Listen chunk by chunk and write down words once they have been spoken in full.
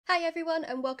Hi everyone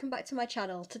and welcome back to my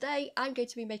channel. Today I'm going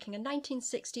to be making a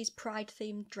 1960s Pride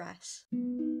themed dress.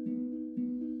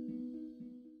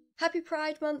 Happy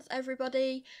Pride Month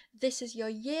everybody! This is your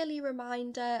yearly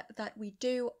reminder that we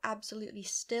do absolutely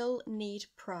still need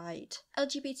pride.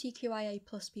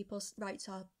 LGBTQIA+ people's rights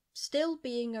are still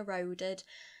being eroded.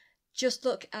 Just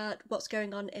look at what's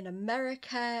going on in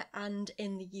America and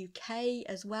in the UK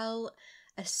as well,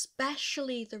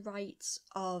 especially the rights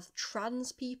of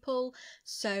trans people.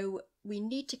 So we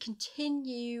need to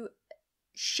continue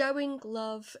showing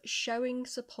love, showing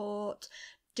support,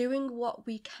 doing what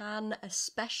we can,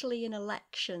 especially in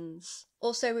elections.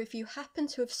 Also, if you happen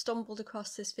to have stumbled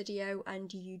across this video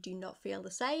and you do not feel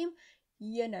the same,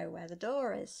 you know where the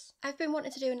door is. I've been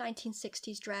wanting to do a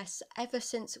 1960s dress ever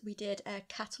since we did a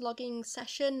cataloguing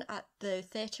session at the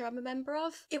theatre I'm a member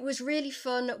of. It was really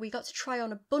fun. We got to try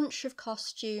on a bunch of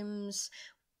costumes.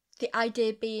 The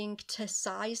idea being to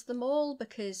size them all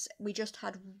because we just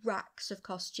had racks of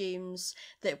costumes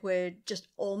that were just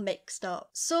all mixed up.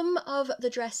 Some of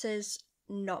the dresses,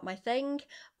 not my thing,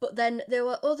 but then there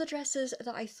were other dresses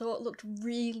that I thought looked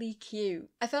really cute.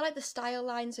 I felt like the style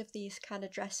lines of these kind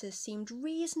of dresses seemed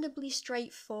reasonably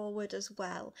straightforward as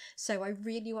well, so I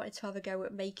really wanted to have a go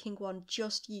at making one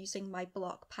just using my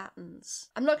block patterns.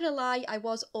 I'm not gonna lie, I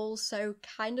was also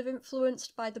kind of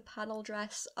influenced by the panel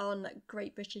dress on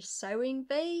Great British Sewing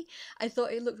Bee. I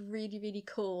thought it looked really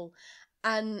cool,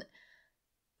 and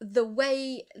the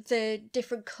way the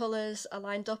different colours are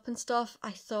lined up and stuff, I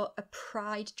thought a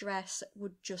pride dress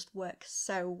would just work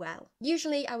so well.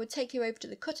 Usually I would take you over to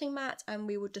the cutting mat and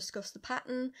we would discuss the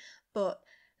pattern, but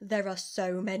there are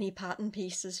so many pattern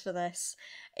pieces for this.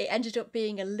 It ended up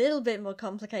being a little bit more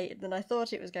complicated than I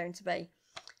thought it was going to be.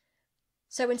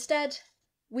 So instead,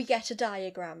 we get a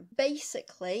diagram.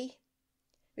 Basically,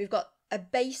 we've got a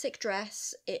basic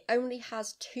dress. It only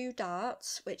has two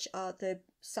darts, which are the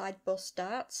side bust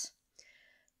darts.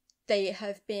 They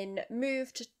have been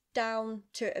moved down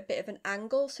to a bit of an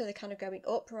angle, so they're kind of going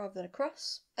up rather than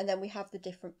across. And then we have the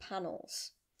different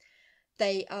panels.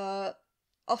 They are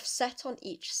offset on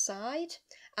each side,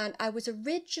 and I was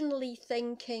originally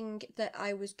thinking that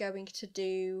I was going to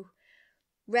do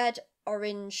red,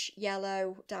 orange,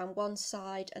 yellow down one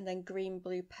side and then green,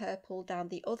 blue, purple down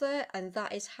the other, and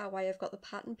that is how I have got the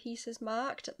pattern pieces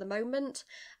marked at the moment.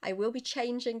 I will be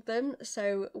changing them,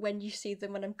 so when you see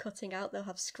them when I'm cutting out, they'll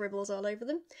have scribbles all over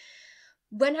them.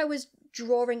 When I was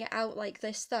drawing it out like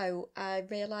this though, I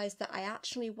realised that I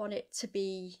actually want it to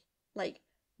be like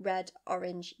red,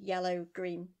 orange, yellow,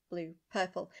 green, blue,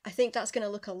 purple. I think that's going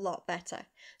to look a lot better.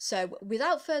 So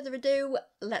without further ado,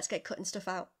 let's get cutting stuff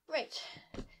out. Right.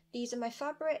 These are my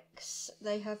fabrics.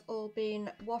 They have all been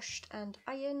washed and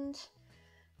ironed.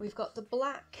 We've got the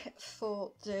black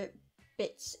for the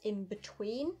bits in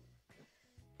between.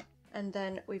 And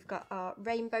then we've got our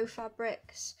rainbow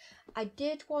fabrics. I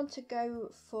did want to go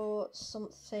for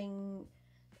something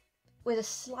with a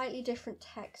slightly different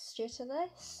texture to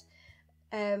this.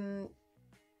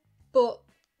 But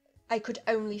I could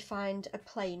only find a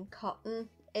plain cotton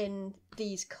in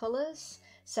these colours,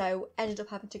 so ended up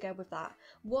having to go with that.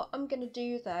 What I'm going to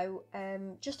do though,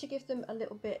 just to give them a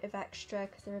little bit of extra,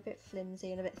 because they're a bit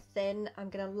flimsy and a bit thin, I'm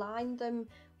going to line them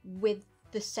with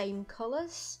the same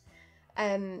colours.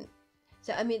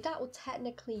 So I mean that will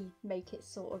technically make it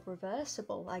sort of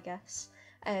reversible, I guess.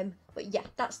 But yeah,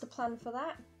 that's the plan for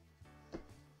that.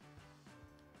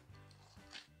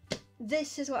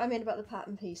 This is what I mean about the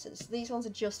pattern pieces. These ones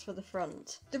are just for the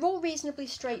front. They're all reasonably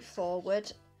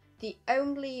straightforward. The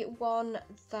only one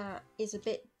that is a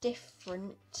bit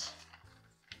different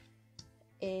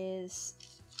is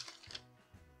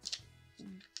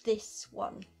this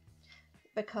one,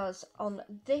 because on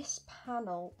this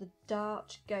panel the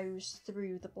dart goes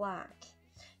through the black.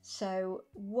 So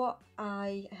what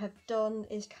I have done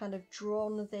is kind of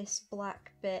drawn this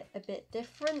black bit a bit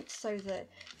different, so that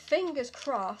fingers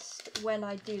crossed when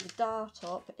I do the dart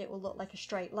up it will look like a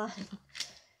straight line.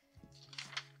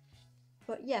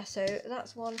 But yeah, so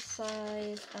that's one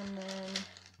side, and then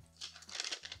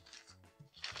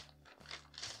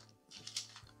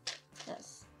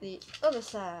that's the other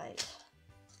side.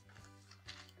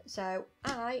 So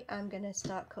I am going to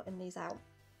start cutting these out.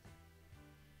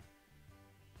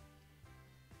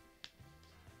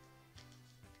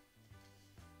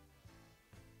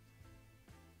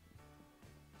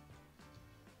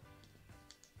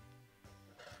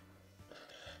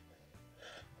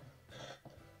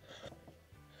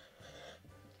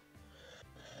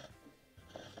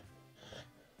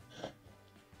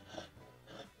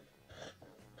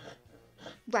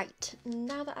 Right,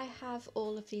 now that I have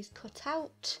all of these cut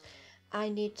out, I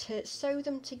need to sew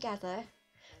them together.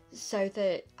 so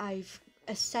that I've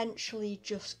essentially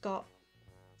just got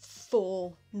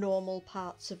 4 normal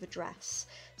parts of a dress.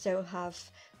 So I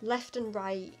have left and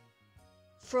right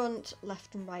front,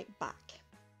 left and right back.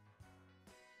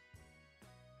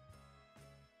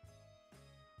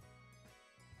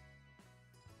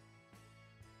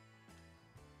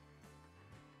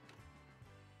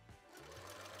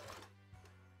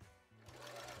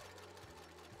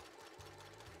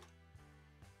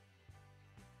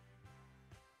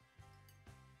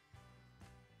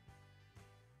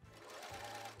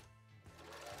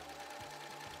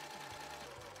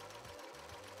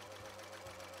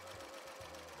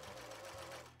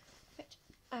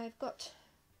 I've got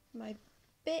my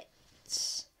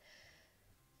bits.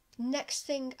 Next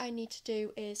thing I need to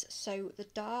do is sew the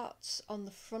darts on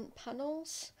the front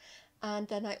panels, and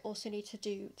then I also need to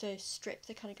do the strip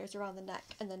that kind of goes around the neck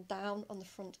and then down on the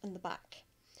front and the back.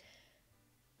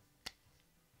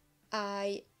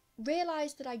 I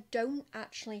realised that I don't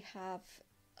actually have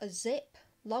a zip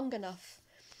long enough.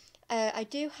 I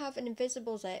do have an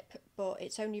invisible zip, but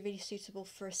it's only really suitable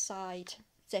for a side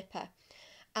zipper,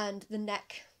 and the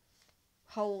neck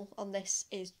hole on this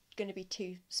is going to be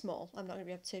too small. I'm not going to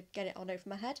be able to get it on over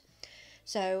my head.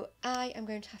 So I am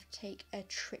going to have to take a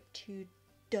trip to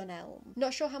Dunelm.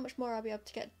 Not sure how much more I'll be able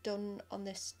to get done on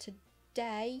this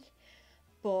today,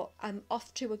 but I'm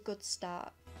off to a good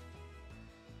start.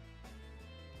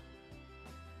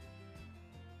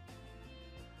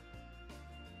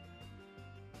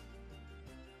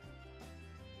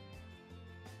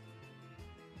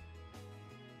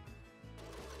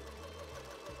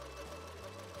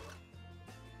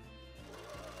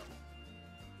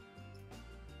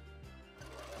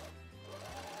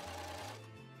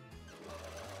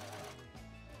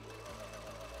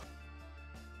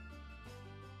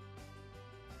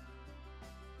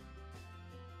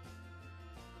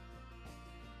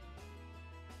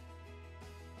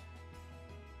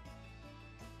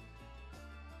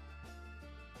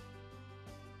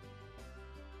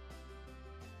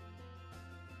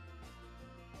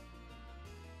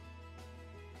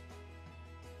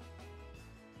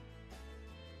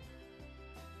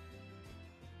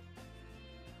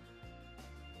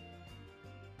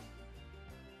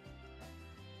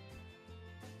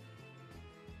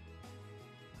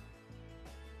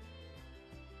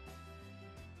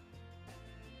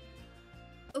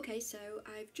 Okay, so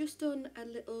I've just done a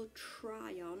little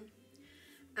try on,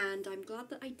 and I'm glad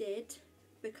that I did,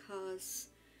 because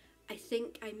I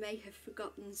think I may have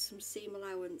forgotten some seam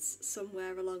allowance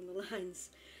somewhere along the lines,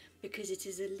 because it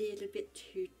is a little bit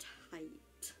too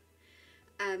tight.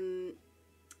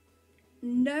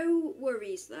 No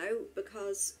worries though,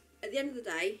 because at the end of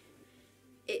the day,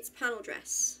 it's panel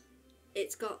dress.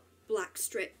 It's got black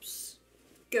strips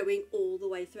going all the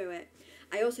way through it.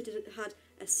 I also had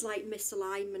a slight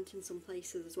misalignment in some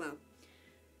places as well.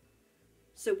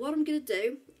 So what I'm going to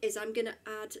do is I'm going to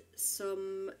add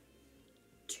some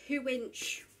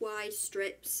 2-inch wide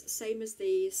strips, same as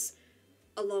these,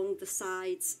 along the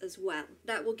sides as well.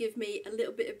 That will give me a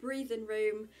little bit of breathing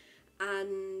room,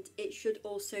 and it should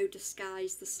also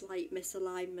disguise the slight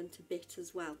misalignment a bit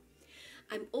as well.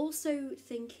 I'm also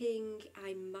thinking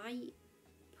I might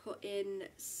put in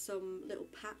some little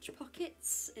patch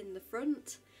pockets in the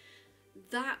front.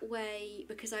 That way,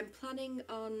 because I'm planning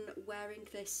on wearing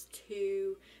this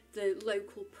to the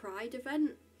local Pride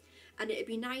event, and it'd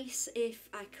be nice if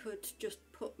I could just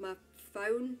put my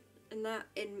phone and that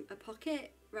in a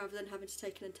pocket rather than having to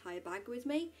take an entire bag with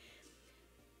me.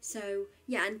 So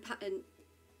yeah, and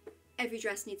every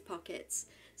dress needs pockets.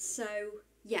 So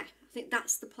yeah, I think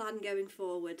that's the plan going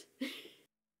forward.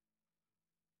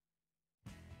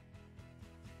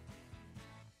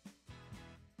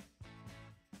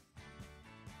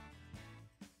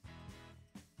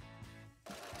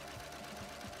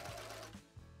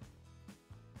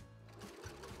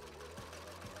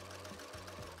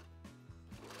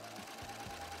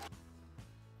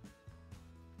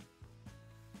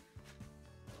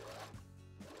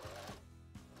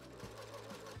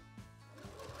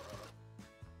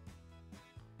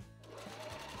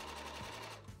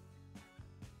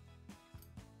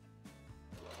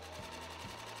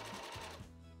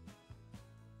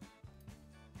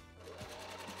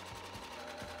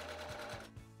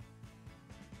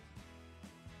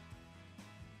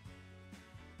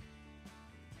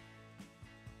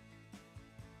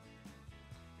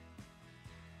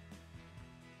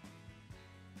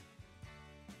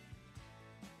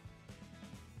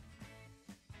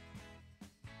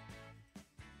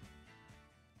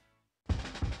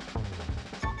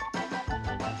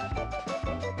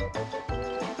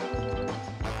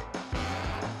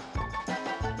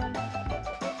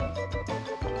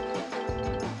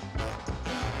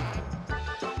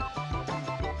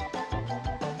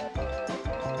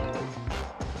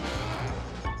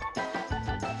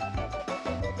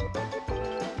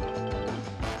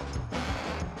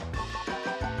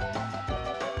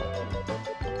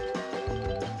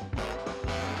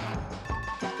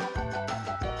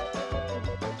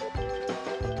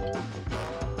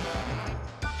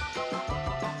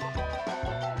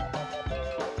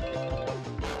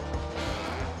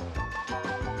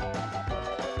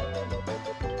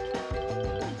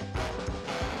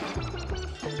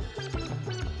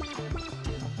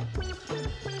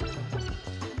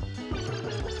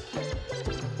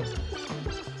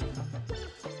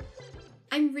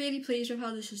 I'm really pleased with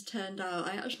how this has turned out.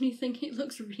 I actually think it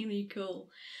looks really cool.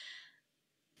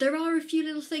 There are a few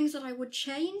little things that I would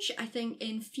change. I think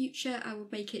in future I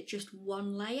would make it just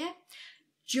one layer,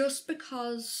 just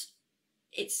because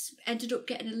it's ended up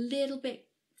getting a little bit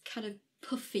kind of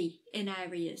puffy in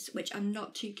areas, which I'm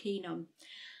not too keen on.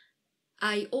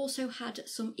 I also had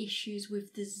some issues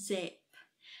with the zip.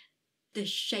 The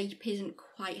shape isn't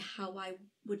quite how I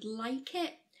would like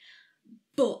it,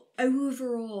 but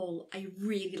overall I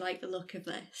really like the look of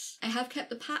this. I have kept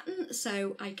the pattern,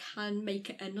 so I can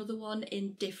make another one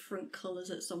in different colours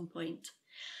at some point.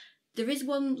 There is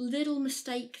one little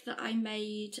mistake that I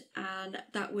made, and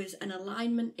that was an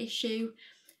alignment issue.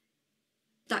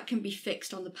 That can be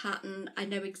fixed on the pattern. I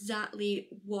know exactly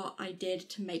what I did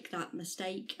to make that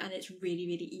mistake, and it's really,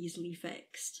 really easily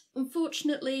fixed.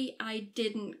 Unfortunately, I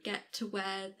didn't get to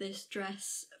wear this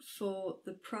dress for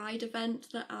the Pride event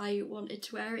that I wanted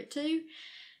to wear it to,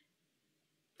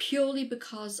 purely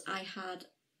because I had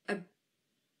a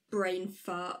brain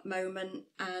fart moment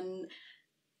and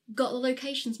got the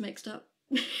locations mixed up.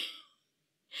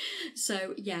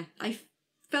 So yeah, I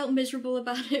felt miserable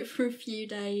about it for a few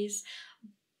days.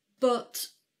 But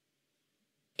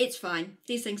it's fine,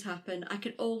 these things happen. I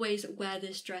can always wear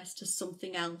this dress to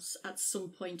something else at some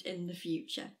point in the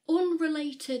future.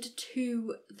 Unrelated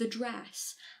to the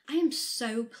dress, I am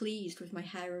so pleased with my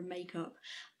hair and makeup.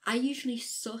 I usually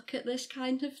suck at this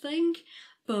kind of thing,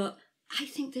 but I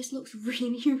think this looks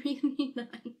really, really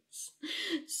nice.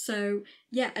 So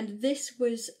yeah, and this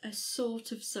was a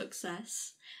sort of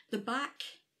success. The back,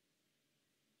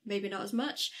 maybe not as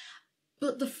much,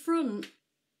 but the front,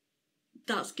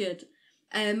 that's good.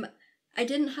 I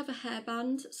didn't have a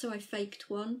hairband, so I faked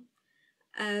one.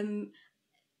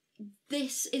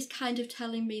 This is kind of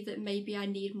telling me that maybe I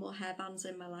need more hairbands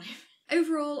in my life.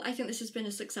 Overall, I think this has been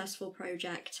a successful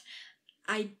project.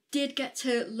 I did get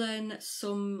to learn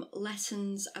some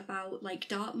lessons about like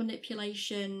dart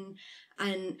manipulation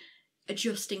and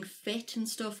adjusting fit and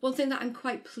stuff. One thing that I'm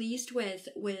quite pleased with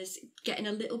was getting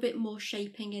a little bit more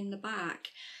shaping in the back.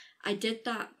 I did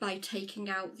that by taking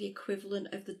out the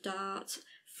equivalent of the dart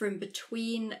from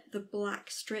between the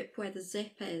black strip where the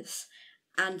zip is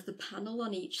and the panel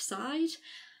on each side.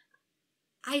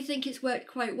 I think it's worked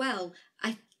quite well.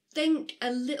 I think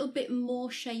a little bit more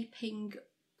shaping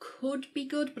could be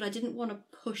good, but I didn't want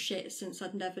to push it since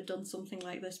I'd never done something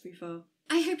like this before.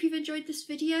 I hope you've enjoyed this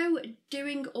video,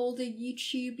 doing all the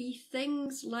YouTube-y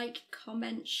things, like,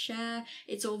 comment, share.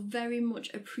 It's all very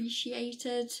much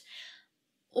appreciated.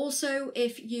 Also,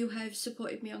 if you have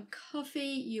supported me on Ko-fi,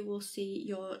 you will see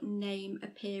your name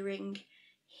appearing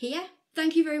here.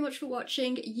 Thank you very much for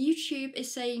watching. YouTube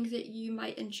is saying that you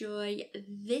might enjoy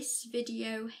this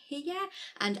video here,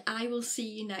 and I will see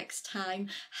you next time.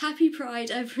 Happy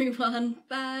Pride, everyone.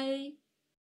 Bye.